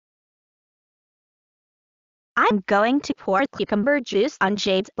I'm going to pour cucumber juice on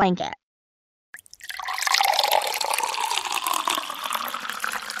Jade's blanket.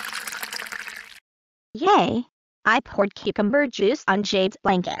 Yay! I poured cucumber juice on Jade's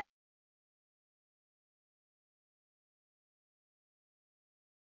blanket.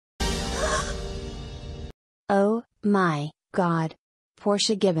 Oh, my God.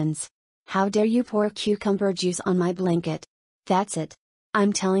 Portia Gibbons. How dare you pour cucumber juice on my blanket? That's it.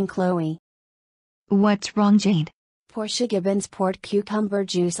 I'm telling Chloe. What's wrong, Jade? Portia Gibbons poured cucumber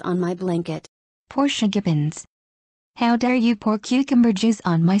juice on my blanket. Portia Gibbons. How dare you pour cucumber juice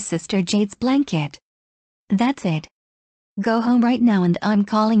on my sister Jade's blanket? That's it. Go home right now and I'm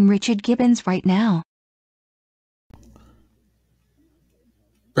calling Richard Gibbons right now.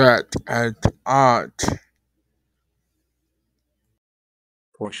 But at art.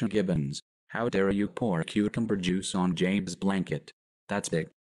 Portia Gibbons, how dare you pour cucumber juice on Jade's blanket? That's big.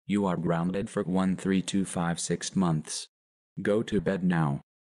 You are grounded for 1, 3, 2, 5, 6 months. Go to bed now.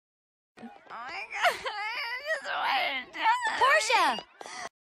 Oh my God, I just wanted to tell Portia!